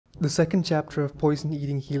The second chapter of Poison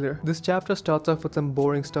Eating Healer. This chapter starts off with some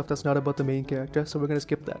boring stuff that's not about the main character, so we're gonna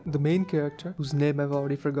skip that. The main character, whose name I've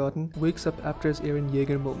already forgotten, wakes up after his Eren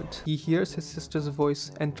Yeager moment. He hears his sister's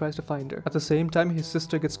voice and tries to find her. At the same time, his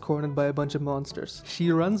sister gets cornered by a bunch of monsters.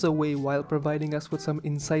 She runs away while providing us with some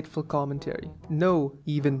insightful commentary. No,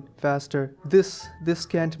 even faster. This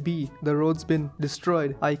can't be. The road's been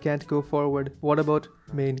destroyed. I can't go forward. What about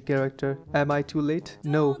main character? Am I too late?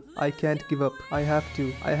 No, I can't give up. I have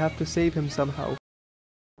to save him somehow.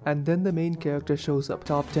 And then the main character shows up,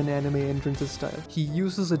 top 10 anime entrances style. He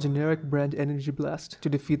uses a generic brand energy blast to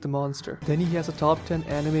defeat the monster. Then he has a top 10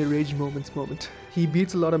 anime rage moments moment. He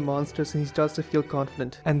beats a lot of monsters and he starts to feel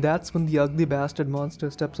confident. And that's when the ugly bastard monster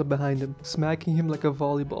steps up behind him, smacking him like a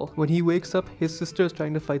volleyball. When he wakes up, his sister is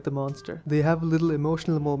trying to fight the monster. They have a little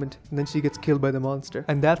emotional moment and then she gets killed by the monster.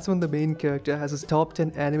 And that's when the main character has his top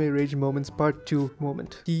 10 anime rage moments part 2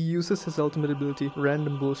 moment. He uses his ultimate ability,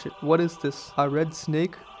 random bullshit. What is this? A red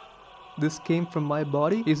snake? This came from my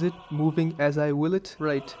body? Is it moving as I will it?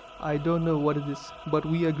 Right. I don't know what it is, but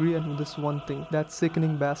we agree on this one thing. That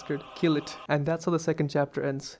sickening bastard. Kill it. And that's how the second chapter ends.